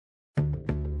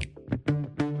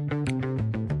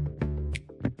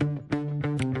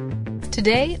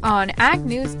Today on Ag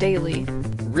News Daily.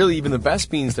 Really, even the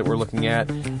best beans that we're looking at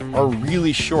are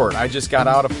really short. I just got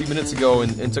out a few minutes ago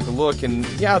and took a look, and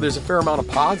yeah, there's a fair amount of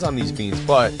pods on these beans,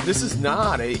 but this is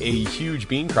not a huge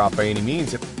bean crop by any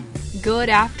means. Good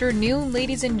afternoon,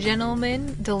 ladies and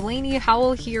gentlemen. Delaney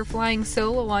Howell here, flying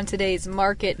solo on today's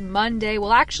Market Monday.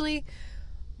 Well, actually,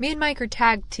 me and Mike are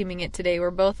tag teaming it today. We're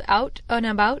both out and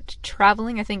about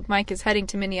traveling. I think Mike is heading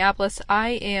to Minneapolis.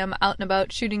 I am out and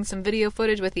about shooting some video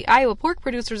footage with the Iowa Pork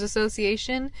Producers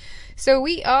Association. So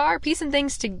we are piecing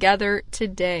things together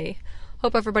today.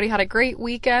 Hope everybody had a great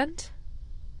weekend.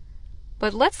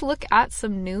 But let's look at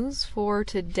some news for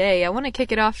today. I want to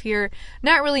kick it off here.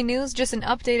 Not really news, just an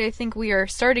update. I think we are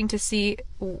starting to see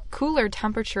cooler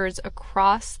temperatures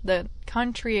across the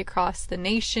country, across the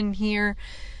nation here.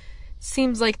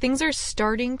 Seems like things are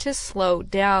starting to slow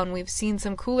down. We've seen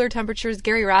some cooler temperatures.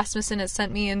 Gary Rasmussen has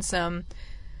sent me in some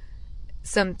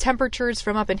temperatures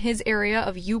from up in his area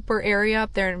of Yooper area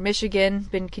up there in Michigan.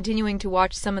 Been continuing to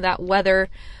watch some of that weather.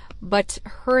 But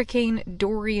Hurricane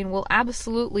Dorian will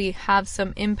absolutely have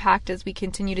some impact as we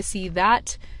continue to see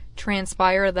that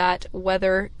transpire, that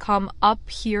weather come up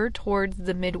here towards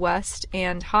the Midwest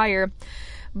and higher.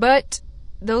 But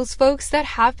those folks that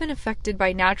have been affected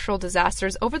by natural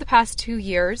disasters over the past 2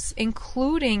 years,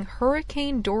 including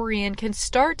Hurricane Dorian, can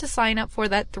start to sign up for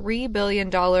that $3 billion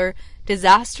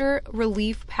disaster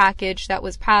relief package that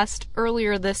was passed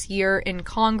earlier this year in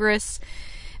Congress.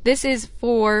 This is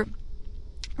part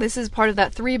of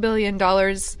that $3 billion,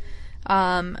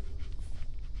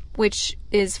 which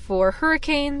is for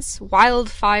hurricanes,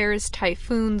 wildfires,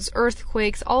 typhoons,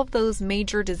 earthquakes, all of those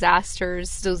major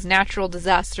disasters, those natural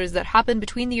disasters that happened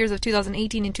between the years of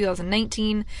 2018 and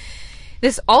 2019.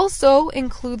 This also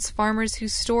includes farmers who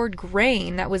stored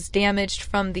grain that was damaged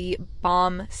from the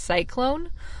bomb cyclone,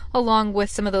 along with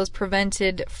some of those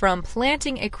prevented from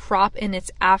planting a crop in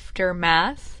its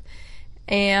aftermath,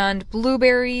 and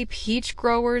blueberry, peach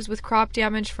growers with crop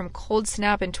damage from cold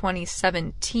snap in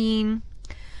 2017.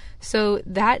 So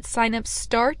that sign up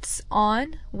starts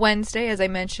on Wednesday, as I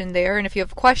mentioned there. And if you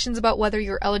have questions about whether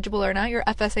you're eligible or not, your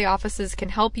FSA offices can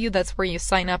help you. That's where you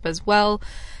sign up as well.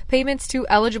 Payments to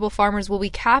eligible farmers will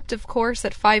be capped, of course,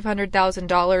 at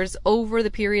 $500,000 over the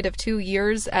period of 2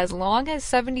 years, as long as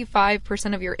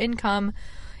 75% of your income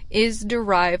is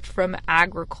derived from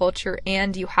agriculture,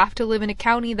 and you have to live in a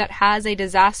county that has a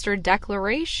disaster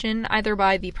declaration, either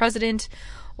by the president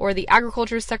or the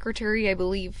agriculture secretary. I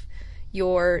believe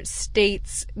your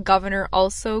state's governor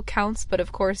also counts, but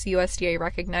of course USDA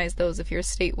recognized those if your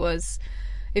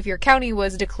county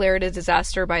was declared a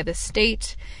disaster by the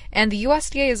state. And the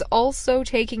USDA is also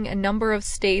talking to a number of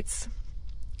states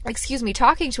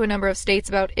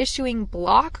about issuing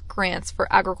block grants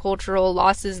for agricultural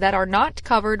losses that are not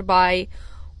covered by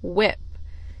WIP.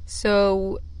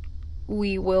 So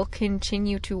we will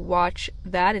continue to watch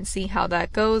that and see how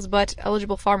that goes, but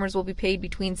eligible farmers will be paid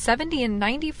between 70 and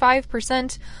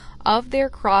 95% of their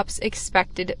crop's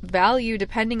expected value,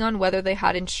 depending on whether they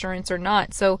had insurance or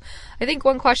not. So I think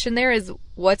one question there is,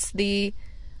 what's the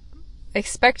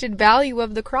expected value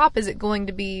of the crop? Is it going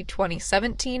to be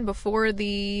 2017 before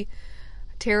the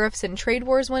tariffs and trade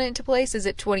wars went into place? Is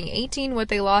it 2018, what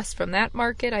they lost from that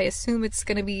market? I assume it's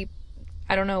going to be,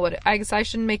 I guess I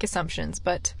shouldn't make assumptions,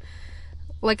 but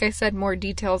like I said, more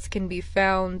details can be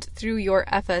found through your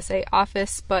FSA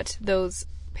office, but those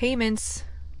payments,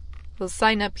 those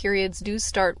sign-up periods do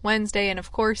start Wednesday, and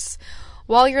of course,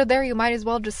 while you're there, you might as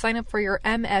well just sign up for your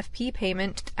MFP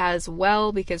payment as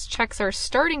well, because checks are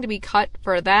starting to be cut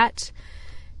for that.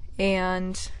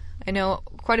 And I know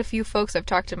quite a few folks, I've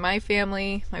talked to my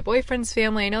family, my boyfriend's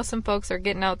family, I know some folks are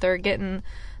getting out there, getting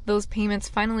those payments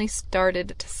finally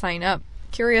started to sign up.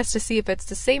 Curious to see if it's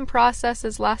the same process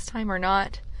as last time or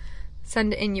not.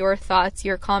 Send in your thoughts,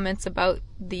 your comments about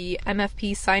the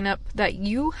MFP sign up that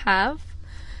you have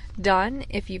done,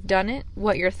 if you've done it,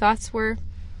 what your thoughts were.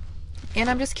 And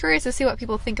I'm just curious to see what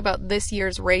people think about this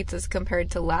year's rates as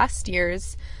compared to last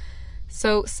year's.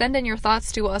 So send in your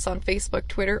thoughts to us on Facebook,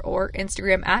 Twitter, or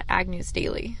Instagram at Ag News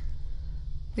Daily.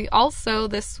 We also,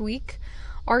 this week,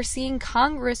 are seeing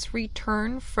Congress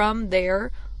return from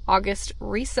their August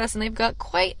recess, and they've got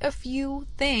quite a few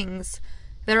things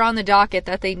that are on the docket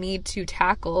that they need to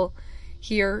tackle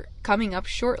here coming up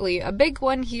shortly. A big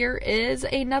one here is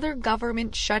another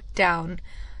government shutdown.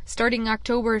 Starting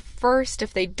October 1st,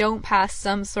 if they don't pass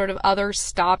some sort of other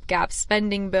stopgap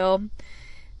spending bill,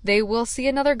 they will see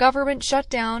another government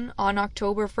shutdown on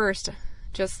October 1st,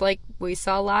 just like we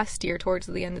saw last year towards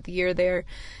the end of the year there.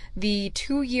 The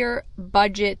 2-year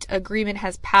budget agreement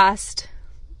has passed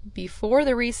before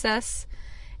the recess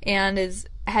and is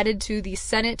headed to the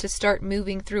Senate to start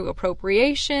moving through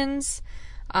appropriations.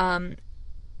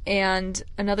 And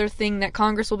another thing that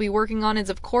Congress will be working on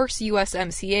is, of course,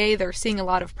 USMCA. They're seeing a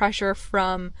lot of pressure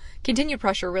continued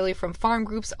pressure really, from farm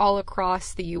groups all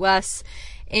across the U.S.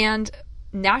 And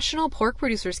National Pork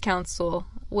Producers Council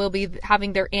will be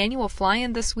having their annual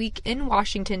fly-in this week in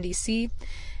Washington, D.C.,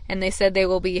 and they said they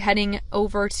will be heading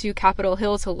over to Capitol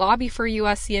Hill to lobby for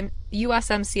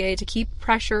USMCA to keep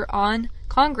pressure on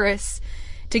Congress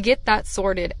to get that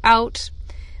sorted out.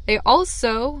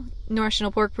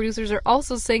 National pork producers are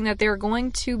also saying that they're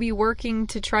going to be working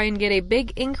to try and get a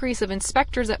big increase of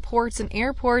inspectors at ports and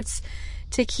airports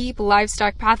to keep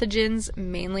livestock pathogens,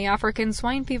 mainly African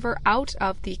swine fever, out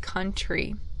of the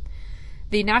country.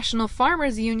 The National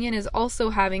Farmers Union is also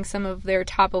having some of their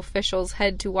top officials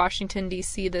head to Washington,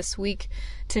 D.C. this week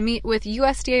to meet with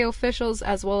USDA officials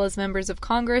as well as members of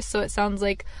Congress, so it sounds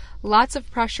like lots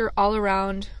of pressure all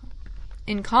around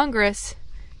in Congress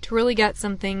to really get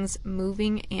some things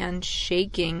moving and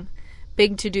shaking.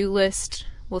 Big to-do list.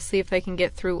 We'll see if they can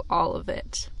get through all of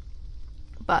it.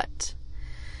 But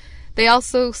they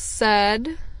also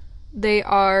said they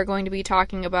are going to be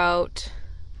talking about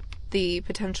the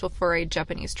potential for a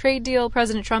Japanese trade deal.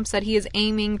 President Trump said he is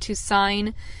aiming to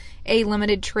sign a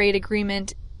limited trade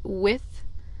agreement with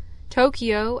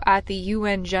Tokyo at the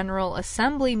UN General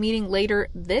Assembly meeting later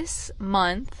this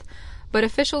month. But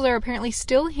officials are apparently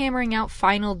still hammering out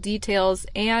final details,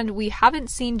 and we haven't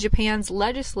seen Japan's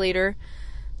legislature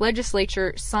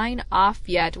sign off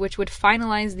yet, which would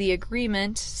finalize the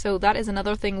agreement. So that is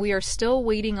another thing we are still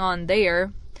waiting on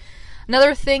there.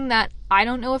 Another thing that I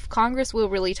don't know if Congress will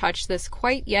really touch this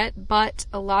quite yet, but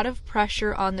a lot of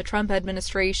pressure on the Trump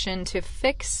administration to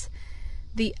fix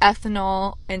the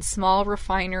ethanol and small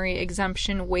refinery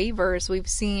exemption waivers. We've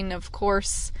seen, of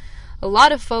course, a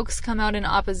lot of folks come out in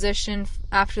opposition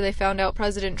after they found out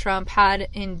President Trump had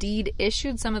indeed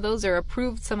issued some of those or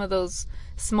approved some of those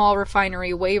small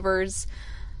refinery waivers.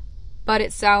 But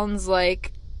it sounds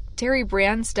like Terry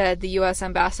Branstad, the U.S.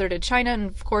 ambassador to China, and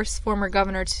of course former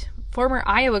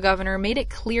Iowa governor, made it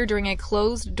clear during a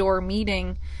closed-door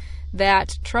meeting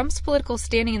that Trump's political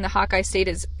standing in the Hawkeye State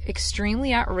is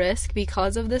extremely at risk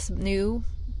because of this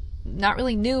not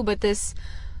really new, but this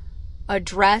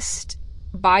addressed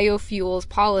biofuels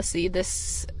policy,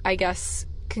 this, I guess,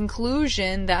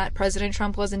 conclusion that President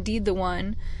Trump was indeed the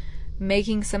one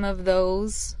making some of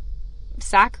those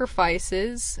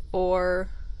sacrifices or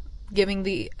giving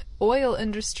the oil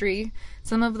industry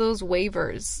some of those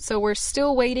waivers. So we're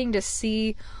still waiting to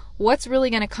see what's really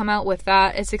going to come out with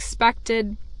that. It's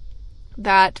expected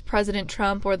that President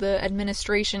Trump or the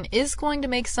administration is going to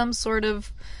make some sort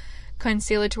of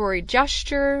conciliatory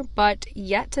gesture, but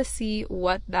yet to see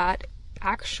what that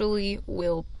actually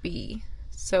will be.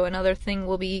 So another thing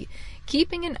we'll be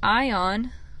keeping an eye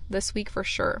on this week for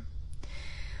sure.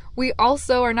 We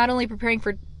also are not only preparing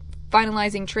for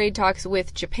finalizing trade talks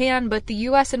with Japan, but the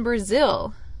U.S. and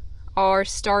Brazil are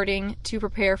starting to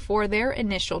prepare for their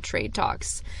initial trade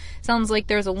talks. Sounds like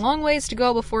there's a long ways to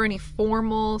go before any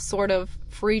formal sort of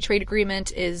free trade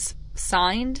agreement is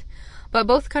signed, but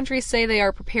both countries say they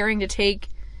are preparing to take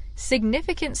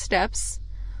significant steps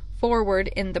forward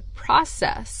in the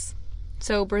process.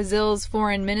 So Brazil's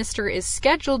foreign minister is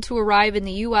scheduled to arrive in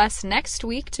the U.S. next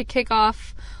week to kick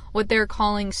off what they're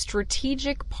calling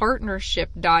strategic partnership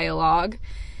dialogue,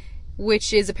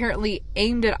 which is apparently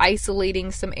aimed at isolating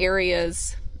some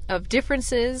areas of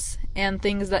differences and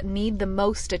things that need the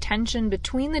most attention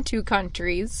between the two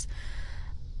countries.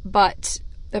 But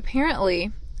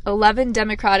apparently 11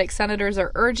 Democratic senators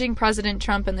are urging President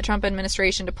Trump and the Trump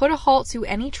administration to put a halt to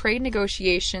any trade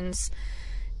negotiations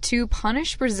to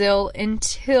punish Brazil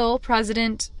until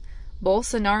President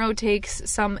Bolsonaro takes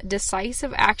some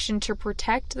decisive action to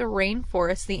protect the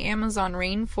rainforest, the Amazon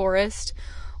rainforest,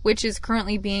 which is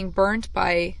currently being burnt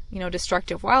by,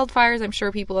 destructive wildfires. I'm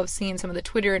sure people have seen some of the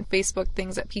Twitter and Facebook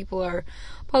things that people are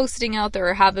posting out there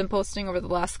or have been posting over the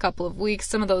last couple of weeks.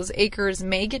 Some of those acres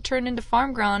may get turned into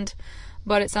farm ground,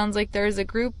 but it sounds like there's a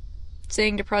group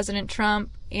saying to President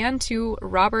Trump and to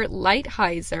Robert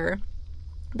Lighthizer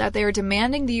that they are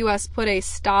demanding the U.S. put a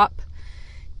stop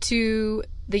to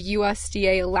the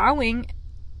USDA allowing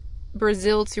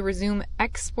Brazil to resume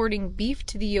exporting beef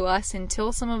to the U.S.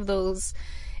 until some of those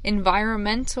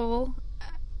environmental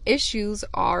issues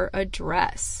are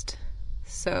addressed.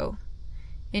 So,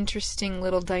 interesting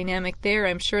little dynamic there.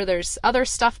 I'm sure there's other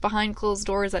stuff behind closed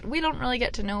doors that we don't really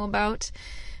get to know about.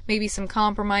 Maybe some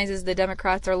compromises the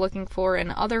Democrats are looking for in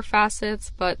other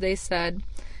facets, but they said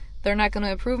they're not going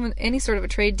to approve any sort of a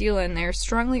trade deal, and they're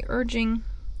strongly urging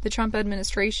the Trump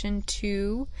administration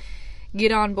to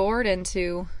get on board and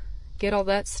to get all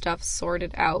that stuff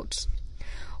sorted out.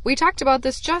 We talked about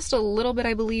this just a little bit,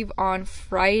 I believe, on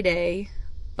Friday,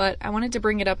 but I wanted to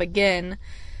bring it up again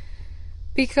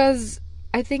because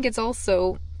I think it's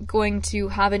also going to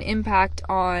have an impact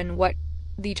on what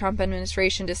the Trump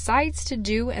administration decides to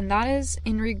do, and that is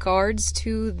in regards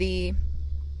to the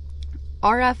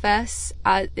RFS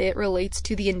as it relates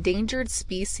to the endangered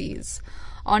species.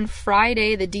 On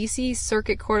Friday, the D.C.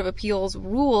 Circuit Court of Appeals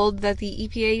ruled that the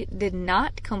EPA did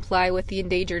not comply with the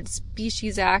Endangered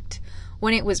Species Act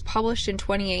when it was published in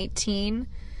 2018,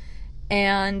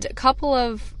 and a couple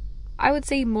of, I would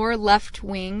say, more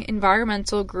left-wing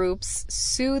environmental groups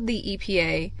sued the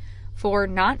EPA for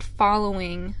not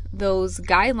following those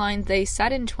guidelines they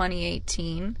set in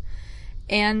 2018.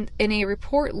 And in a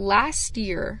report last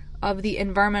year of the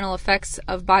environmental effects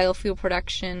of biofuel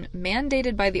production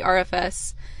mandated by the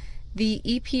RFS, the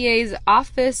EPA's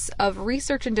Office of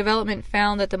Research and Development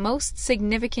found that the most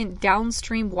significant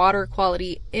downstream water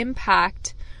quality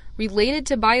impact related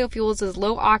to biofuels is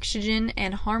low oxygen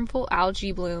and harmful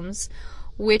algae blooms,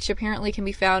 which apparently can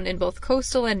be found in both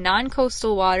coastal and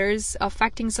non-coastal waters,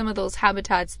 affecting some of those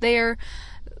habitats there.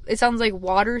 It sounds like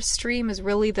water stream is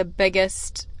really the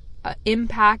biggest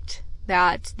impact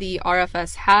that the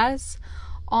RFS has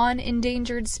on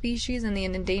endangered species and the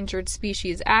Endangered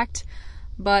Species Act,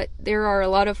 but there are a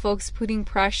lot of folks putting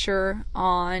pressure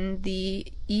on the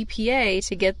EPA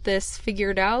to get this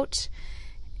figured out,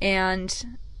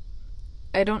 and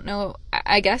I don't know,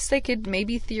 I guess they could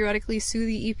maybe theoretically sue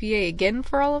the EPA again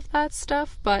for all of that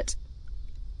stuff, but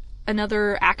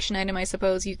another action item, I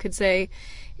suppose you could say,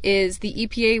 is the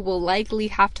EPA will likely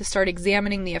have to start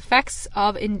examining the effects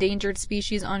of endangered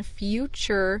species on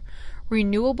future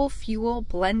renewable fuel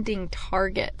blending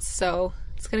targets. So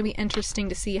it's going to be interesting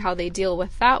to see how they deal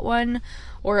with that one,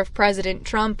 or if President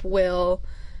Trump will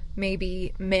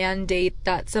maybe mandate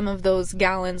that some of those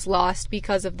gallons lost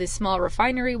because of the small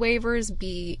refinery waivers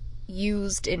be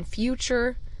used in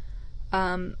future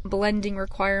blending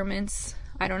requirements.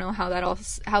 I don't know how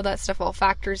that stuff all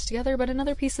factors together, but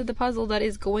another piece of the puzzle that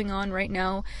is going on right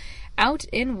now out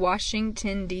in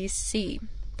Washington, D.C.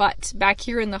 But back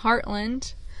here in the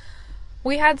heartland,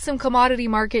 we had some commodity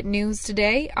market news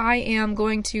today. I am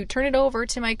going to turn it over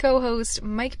to my co-host,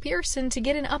 Mike Pearson, to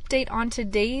get an update on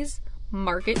today's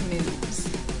market news.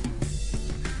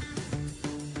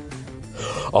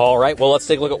 All right, well, let's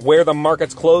take a look at where the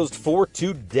markets closed for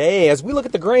today. As we look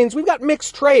at the grains, we've got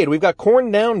mixed trade. We've got corn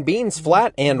down, beans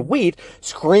flat, and wheat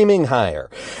screaming higher.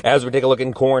 As we take a look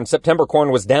in corn, September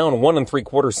corn was down 1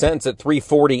 3/4 cents at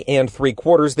 3.40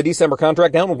 3/4. The December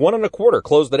contract down 1 1/4,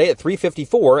 closed the day at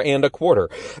 3.54 1/4.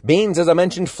 Beans, as I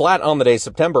mentioned, flat on the day.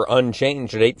 September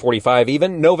unchanged at 8.45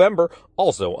 even. November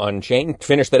also unchanged,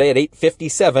 finished the day at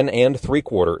 8.57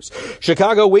 3/4.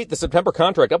 Chicago wheat, the September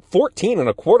contract up 14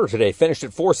 1/4 today, finished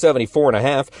at 474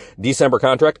 1/2. December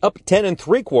contract up 10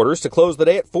 3/4 to close the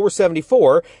day at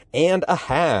 474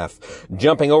 1/2.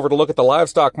 Jumping over to look at the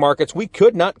livestock markets, we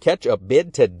could not catch a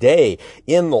bid today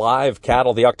in live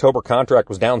cattle. The October contract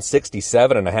was down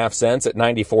 67 1/2 cents at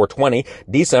 94.20.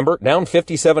 December down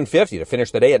 57.50 to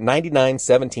finish the day at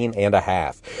 99.17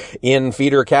 1/2. In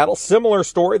feeder cattle, similar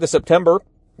story. The September,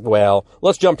 well,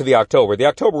 let's jump to the October. The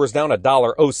October was down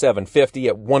 $1.0750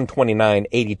 at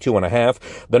 129.82 1/2.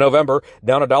 The November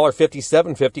down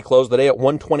 $1.5750, closed the day at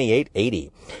 128.80.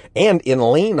 And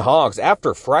in lean hogs,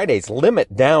 after Friday's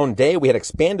limit down day, we had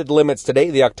expanded limits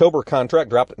today. The October contract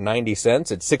dropped 90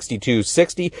 cents at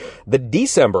 62.60. The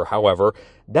December, however,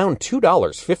 down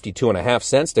 $2.52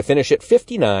 1/2 to finish at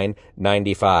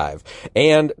 59.95.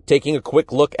 And taking a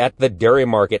quick look at the dairy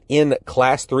market in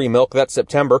Class 3 milk, that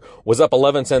September was up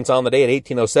 11 cents on the day at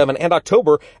 18.07, and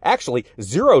October actually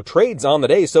 0 trades on the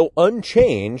day, so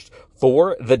unchanged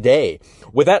for the day.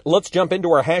 With that, let's jump into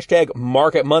our hashtag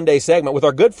Market Monday segment with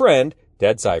our good friend,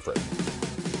 Ted Seifert.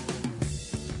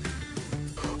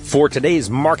 For today's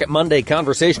Market Monday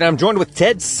conversation, I'm joined with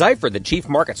Ted Seifert, the Chief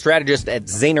Market Strategist at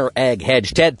Zaner Ag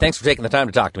Hedge. Ted, thanks for taking the time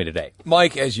to talk to me today.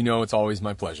 Mike, as you know, it's always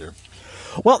my pleasure.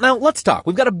 Well, now let's talk.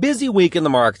 We've got a busy week in the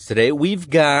markets today. We've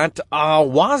got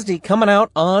WASDE coming out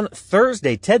on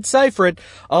Thursday. Ted Seifert,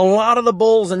 a lot of the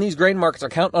bulls in these grain markets are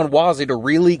counting on WASDE to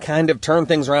really kind of turn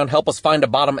things around, help us find a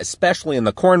bottom, especially in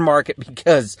the corn market,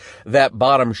 because that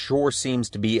bottom sure seems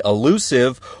to be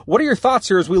elusive. What are your thoughts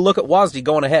here as we look at WASDE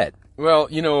going ahead? Well,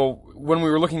 you know, when we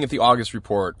were looking at the August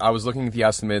report, I was looking at the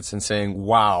estimates and saying,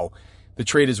 wow, the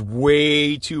trade is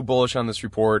way too bullish on this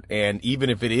report, and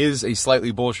even if it is a slightly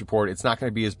bullish report, it's not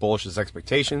going to be as bullish as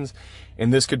expectations,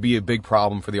 and this could be a big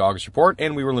problem for the August report,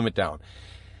 and we were limit down.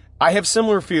 I have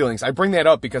similar feelings. I bring that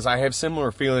up because I have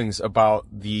similar feelings about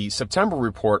the September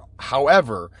report.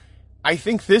 However, I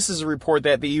think this is a report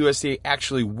that the USDA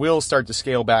actually will start to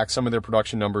scale back some of their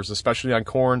production numbers, especially on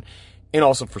corn and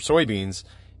also for soybeans.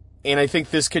 And I think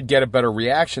this could get a better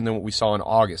reaction than what we saw in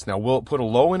August. Now, will it put a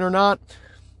low in or not?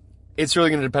 It's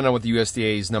really going to depend on what the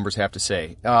USDA's numbers have to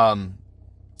say. I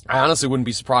honestly wouldn't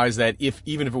be surprised that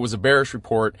even if it was a bearish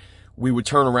report, we would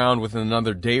turn around within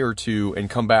another day or two and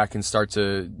come back and start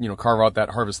to, carve out that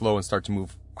harvest low and start to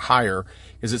move higher.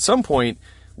 Because at some point,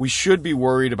 we should be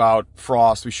worried about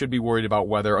frost. We should be worried about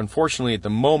weather. Unfortunately, at the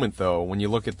moment, though, when you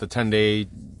look at the 10-day,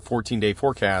 14-day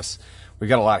forecasts, we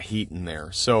got a lot of heat in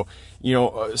there. So,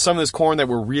 some of this corn that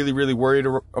we're really, really worried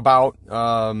about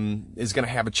is going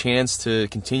to have a chance to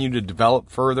continue to develop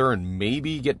further and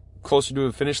maybe get closer to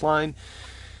a finish line.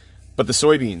 But the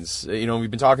soybeans,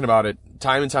 we've been talking about it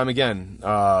time and time again.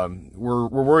 We're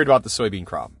worried about the soybean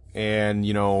crop. And,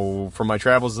 from my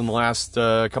travels in the last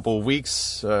couple of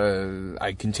weeks,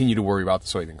 I continue to worry about the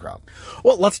soybean crop.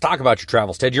 Well, let's talk about your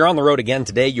travels, Ted. You're on the road again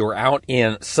today. You're out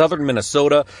in southern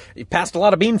Minnesota. You passed a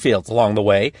lot of bean fields along the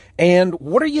way. And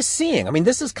what are you seeing? I mean,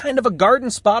 this is kind of a garden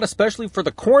spot, especially for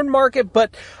the corn market.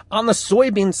 But on the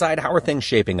soybean side, how are things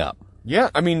shaping up?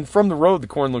 Yeah, I mean, from the road, the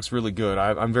corn looks really good.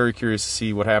 I'm very curious to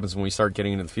see what happens when we start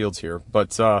getting into the fields here. But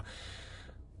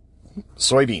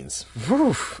soybeans.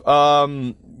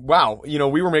 Wow.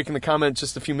 We were making the comment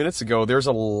just a few minutes ago. There's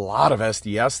a lot of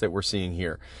SDS that we're seeing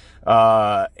here.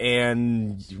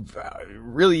 And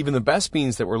really even the best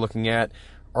beans that we're looking at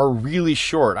are really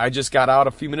short. I just got out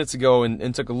a few minutes ago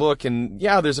and took a look, and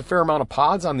yeah, there's a fair amount of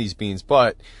pods on these beans,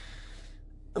 but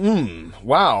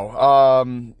wow.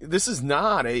 This is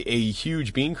not a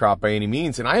huge bean crop by any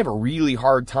means, and I have a really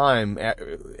hard time,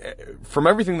 from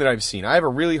everything that I've seen, I have a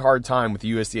really hard time with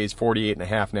the USDA's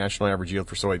 48.5 national average yield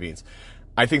for soybeans.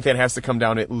 I think that has to come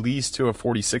down at least to a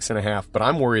 46.5, but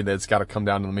I'm worried that it's got to come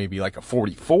down to maybe like a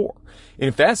 44. And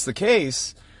if that's the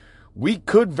case, we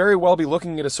could very well be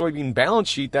looking at a soybean balance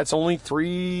sheet that's only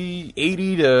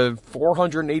 380 to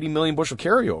 480 million bushel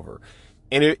carryover.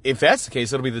 And if that's the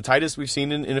case, it'll be the tightest we've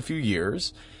seen in a few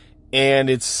years. And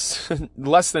it's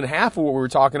less than half of what we were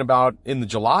talking about in the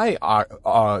July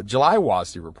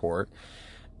WASDE report.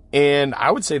 And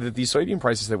I would say that these soybean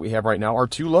prices that we have right now are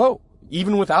too low,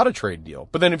 even without a trade deal.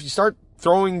 But then if you start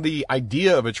throwing the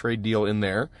idea of a trade deal in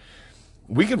there,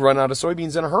 we could run out of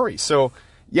soybeans in a hurry. So,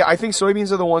 yeah, I think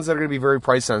soybeans are the ones that are going to be very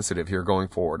price sensitive here going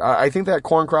forward. I think that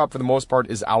corn crop, for the most part,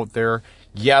 is out there.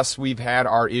 Yes, we've had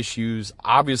our issues.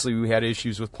 Obviously, we had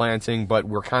issues with planting, but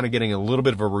we're kind of getting a little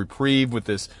bit of a reprieve with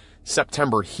this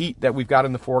September heat that we've got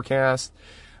in the forecast.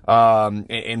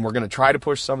 And we're going to try to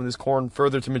push some of this corn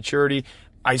further to maturity.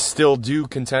 I still do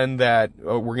contend that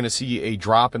we're going to see a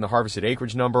drop in the harvested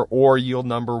acreage number or yield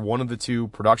number. One of the two.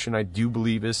 Production, I do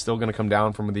believe, is still going to come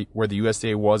down from where the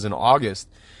USDA was in August.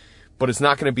 But it's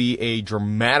not going to be a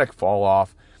dramatic fall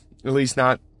off, at least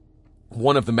not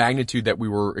one of the magnitude that we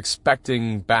were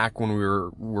expecting back when we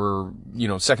were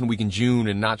second week in June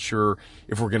and not sure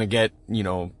if we're going to get,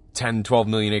 10, 12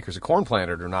 million acres of corn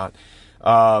planted or not.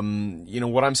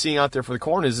 What I'm seeing out there for the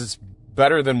corn is it's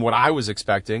better than what I was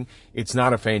expecting. It's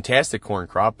not a fantastic corn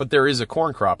crop, but there is a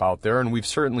corn crop out there, and we've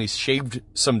certainly shaved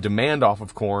some demand off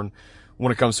of corn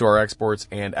when it comes to our exports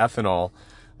and ethanol.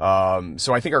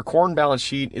 So I think our corn balance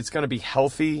sheet, it's going to be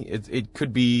healthy. It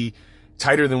could be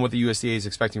tighter than what the USDA is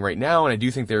expecting right now, and I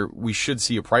do think we should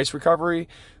see a price recovery.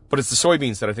 But it's the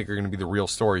soybeans that I think are going to be the real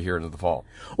story here into the fall.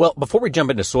 Well, before we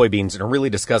jump into soybeans and really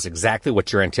discuss exactly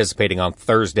what you're anticipating on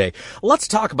Thursday, let's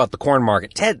talk about the corn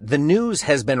market. Ted, the news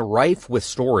has been rife with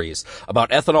stories about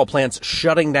ethanol plants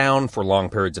shutting down for long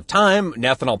periods of time, and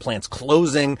ethanol plants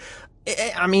closing.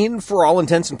 I mean, for all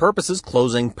intents and purposes,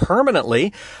 closing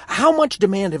permanently. How much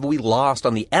demand have we lost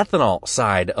on the ethanol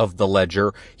side of the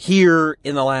ledger here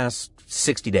in the last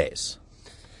 60 days?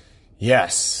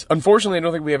 Yes. Unfortunately, I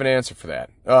don't think we have an answer for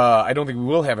that. I don't think we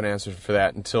will have an answer for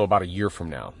that until about a year from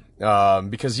now.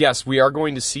 Because yes, we are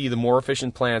going to see the more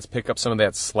efficient plants pick up some of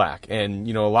that slack. And,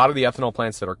 a lot of the ethanol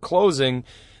plants that are closing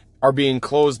are being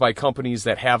closed by companies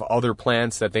that have other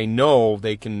plants that they know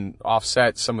they can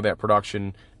offset some of that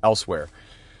production elsewhere.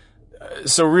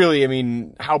 So really, I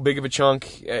mean, how big of a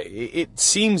chunk? It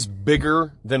seems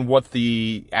bigger than what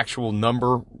the actual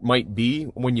number might be.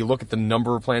 When you look at the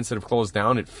number of plants that have closed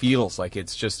down, it feels like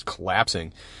it's just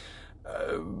collapsing.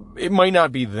 It might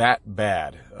not be that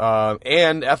bad.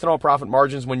 And ethanol profit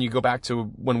margins, when you go back to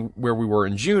where we were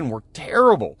in June, were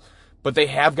terrible. But they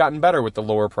have gotten better with the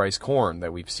lower price corn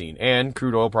that we've seen. And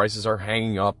crude oil prices are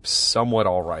hanging up somewhat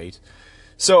all right.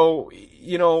 So,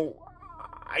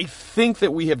 I think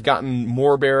that we have gotten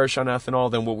more bearish on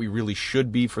ethanol than what we really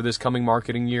should be for this coming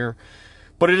marketing year.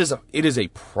 But it is a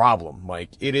problem,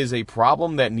 Mike. It is a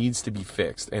problem that needs to be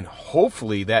fixed. And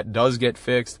hopefully that does get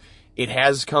fixed. It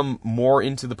has come more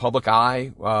into the public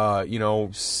eye,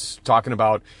 talking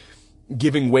about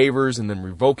giving waivers and then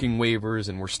revoking waivers.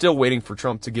 And we're still waiting for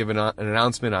Trump to give an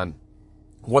announcement on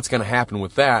what's going to happen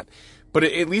with that. But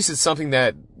at least it's something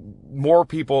that more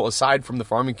people, aside from the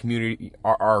farming community,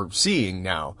 are seeing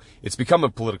now. It's become a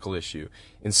political issue.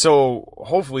 And so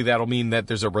hopefully that'll mean that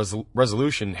there's a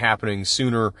resolution happening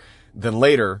sooner than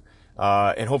later.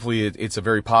 And hopefully it's a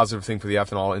very positive thing for the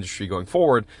ethanol industry going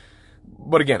forward.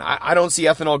 But again, I don't see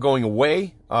ethanol going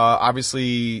away.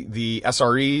 Obviously, the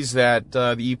SREs that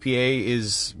the EPA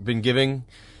has been giving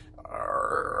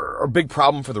are a big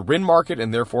problem for the RIN market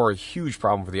and therefore a huge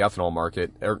problem for the ethanol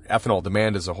market, or ethanol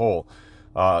demand as a whole.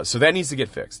 So that needs to get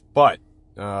fixed. But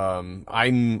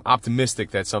I'm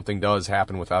optimistic that something does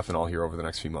happen with ethanol here over the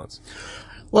next few months.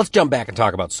 Let's jump back and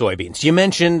talk about soybeans. You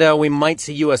mentioned we might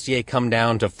see USDA come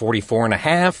down to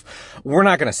 44.5. We're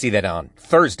not going to see that on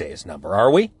Thursday's number, are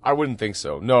we? I wouldn't think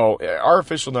so. No, our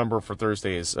official number for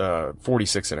Thursday is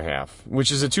 46.5,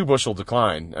 which is a 2 bushel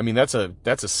decline. I mean, that's a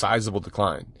sizable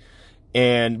decline.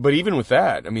 But even with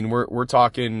that, I mean, we're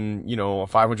talking, a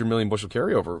 500 million bushel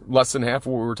carryover, less than half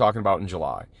of what we were talking about in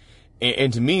July.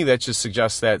 And to me, that just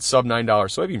suggests that sub $9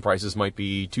 soybean prices might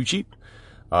be too cheap.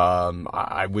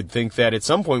 I would think that at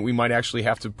some point we might actually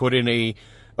have to put in a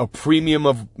premium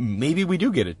of maybe we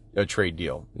do get a trade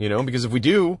deal, because if we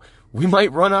do, we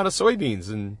might run out of soybeans,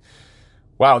 and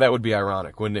wow, that would be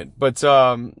ironic, wouldn't it? But,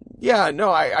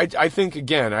 I think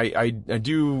again, I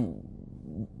do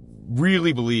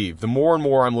really believe the more and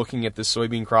more I'm looking at this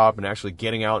soybean crop and actually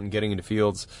getting out and getting into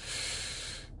fields,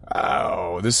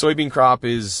 this soybean crop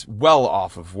is well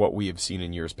off of what we have seen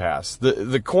in years past.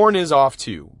 The corn is off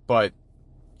too, but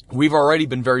we've already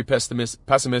been very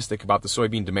pessimistic about the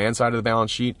soybean demand side of the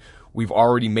balance sheet. We've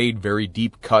already made very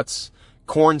deep cuts.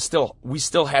 We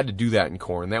still had to do that in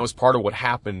corn. That was part of what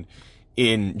happened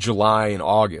in July and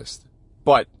August.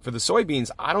 But for the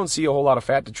soybeans, I don't see a whole lot of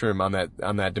fat to trim on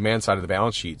that demand side of the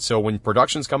balance sheet. So when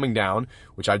production's coming down,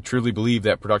 which I truly believe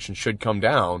that production should come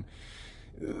down,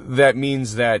 that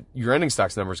means that your ending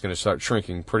stocks number is going to start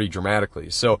shrinking pretty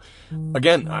dramatically. So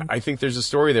again, I think there's a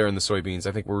story there in the soybeans.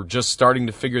 I think we're just starting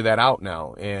to figure that out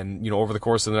now. And, over the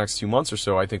course of the next 2 months or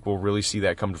so, I think we'll really see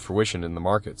that come to fruition in the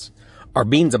markets. Are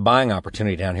beans a buying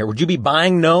opportunity down here? Would you be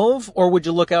buying Nove, or would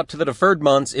you look out to the deferred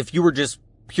months if you were just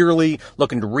purely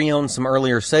looking to re-own some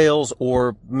earlier sales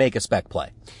or make a spec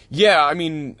play? Yeah, I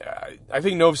mean, I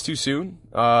think Nove's too soon.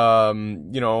 Obviously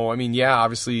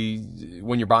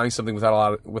when you're buying something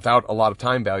without a lot of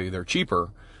time value, they're cheaper,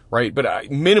 right? But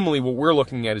minimally what we're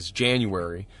looking at is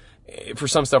January. For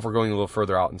some stuff, we're going a little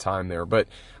further out in time there, but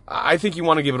I think you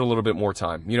want to give it a little bit more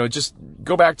time. Just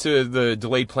go back to the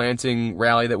delayed planting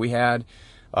rally that we had.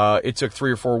 It took 3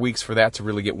 or 4 weeks for that to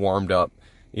really get warmed up.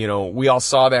 We all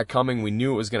saw that coming. We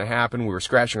knew it was going to happen. We were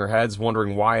scratching our heads,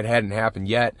 wondering why it hadn't happened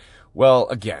yet. Well,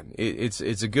 again, it's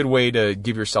a good way to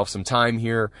give yourself some time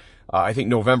here. I think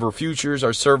November futures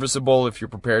are serviceable if you're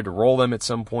prepared to roll them at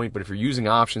some point. But if you're using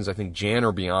options, I think Jan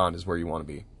or beyond is where you want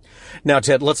to be. Now,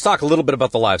 Ted, let's talk a little bit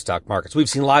about the livestock markets. We've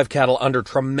seen live cattle under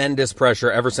tremendous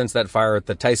pressure ever since that fire at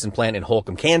the Tyson plant in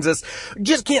Holcomb, Kansas.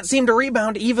 Just can't seem to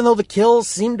rebound, even though the kills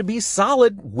seem to be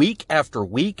solid week after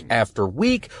week after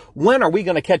week. When are we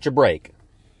going to catch a break?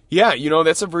 Yeah,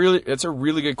 that's a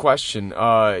really good question.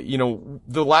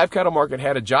 The live cattle market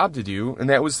had a job to do, and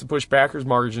that was to push backers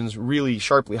margins really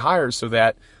sharply higher so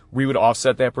that we would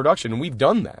offset that production, and we've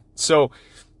done that. So,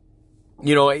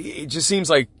 it just seems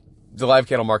like the live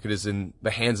cattle market is in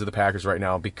the hands of the packers right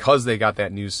now because they got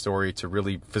that news story to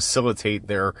really facilitate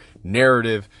their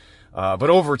narrative. But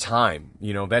over time,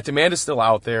 that demand is still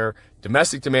out there.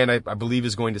 Domestic demand, I believe,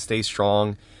 is going to stay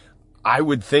strong. I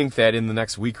would think that in the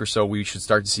next week or so, we should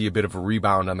start to see a bit of a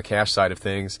rebound on the cash side of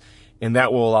things, and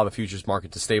that will allow the futures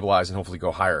market to stabilize and hopefully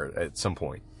go higher at some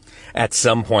point. At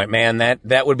some point, man,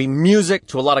 that would be music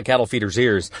to a lot of cattle feeders'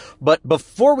 ears. But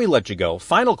before we let you go,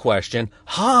 final question.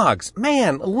 Hogs,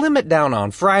 man, limit down on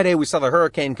Friday. We saw the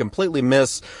hurricane completely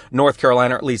miss North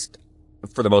Carolina, or at least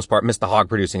for the most part, miss the hog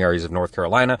producing areas of North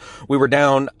Carolina. We were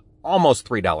down almost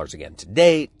 $3 again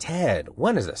today. Ted,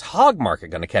 when is this hog market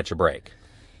going to catch a break?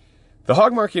 The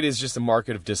hog market is just a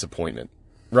market of disappointment,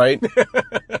 right?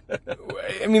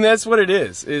 I mean, that's what it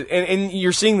is. And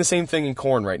you're seeing the same thing in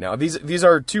corn right now. These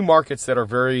are two markets that are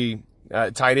very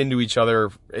tied into each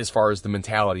other as far as the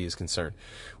mentality is concerned.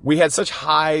 We had such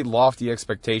high, lofty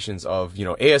expectations of,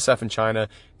 ASF in China.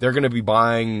 They're going to be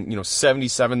buying,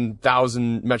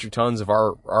 77,000 metric tons of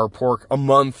our pork a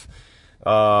month.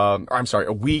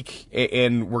 A week,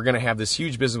 and we're going to have this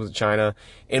huge business with China,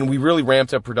 and we really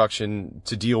ramped up production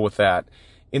to deal with that.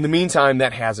 In the meantime,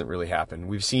 that hasn't really happened.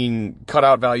 We've seen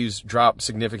cutout values drop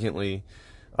significantly,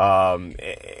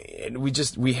 and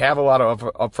we have a lot of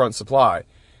upfront supply.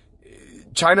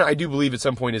 China, I do believe at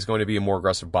some point is going to be a more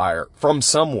aggressive buyer from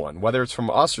someone, whether it's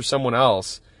from us or someone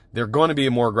else. They're going to be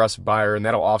a more aggressive buyer, and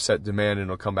that'll offset demand,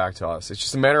 and it'll come back to us. It's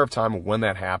just a matter of time when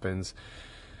that happens.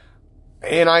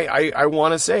 And I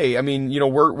want to say,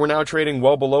 we're now trading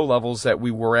well below levels that we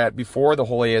were at before the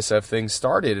whole ASF thing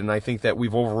started. And I think that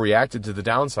we've overreacted to the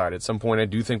downside. At some point, I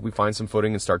do think we find some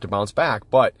footing and start to bounce back.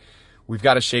 But we've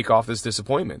got to shake off this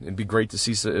disappointment. It'd be great to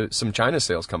see some China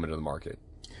sales come into the market.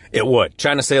 It would.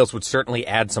 China sales would certainly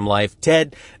add some life.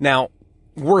 Ted, now,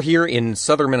 we're here in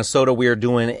southern Minnesota. We are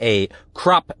doing a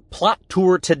crop plot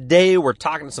tour today. We're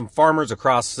talking to some farmers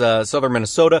across southern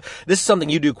Minnesota. This is something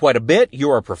you do quite a bit.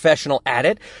 You're a professional at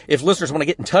it. If listeners want to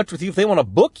get in touch with you, if they want to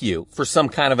book you for some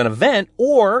kind of an event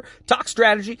or talk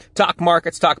strategy, talk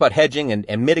markets, talk about hedging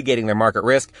and mitigating their market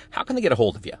risk, how can they get a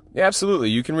hold of you? Yeah, absolutely.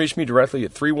 You can reach me directly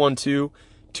at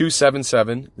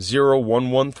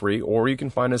 312-277-0113, or you can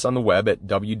find us on the web at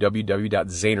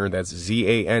www.zaner, that's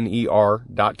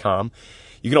ZANER.com.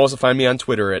 You can also find me on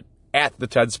Twitter at the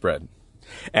Ted Spread.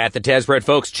 At the Ted Spread,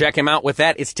 folks. Check him out with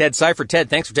that. It's Ted Seifert.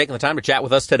 Ted, thanks for taking the time to chat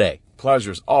with us today.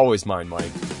 Pleasure's always mine,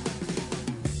 Mike.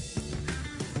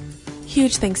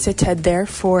 Huge thanks to Ted there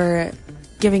for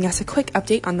giving us a quick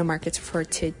update on the markets for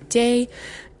today.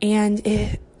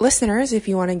 And listeners, if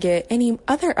you want to get any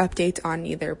other updates on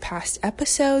either past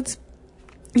episodes,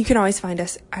 you can always find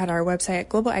us at our website at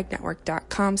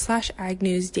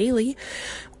globalagnetwork.com/agnewsdaily,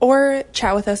 or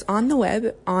chat with us on the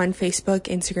web on Facebook,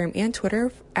 Instagram, and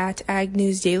Twitter at Ag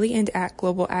News Daily and at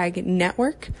Global Ag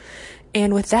Network.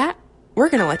 And with that, we're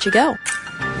going to let you go.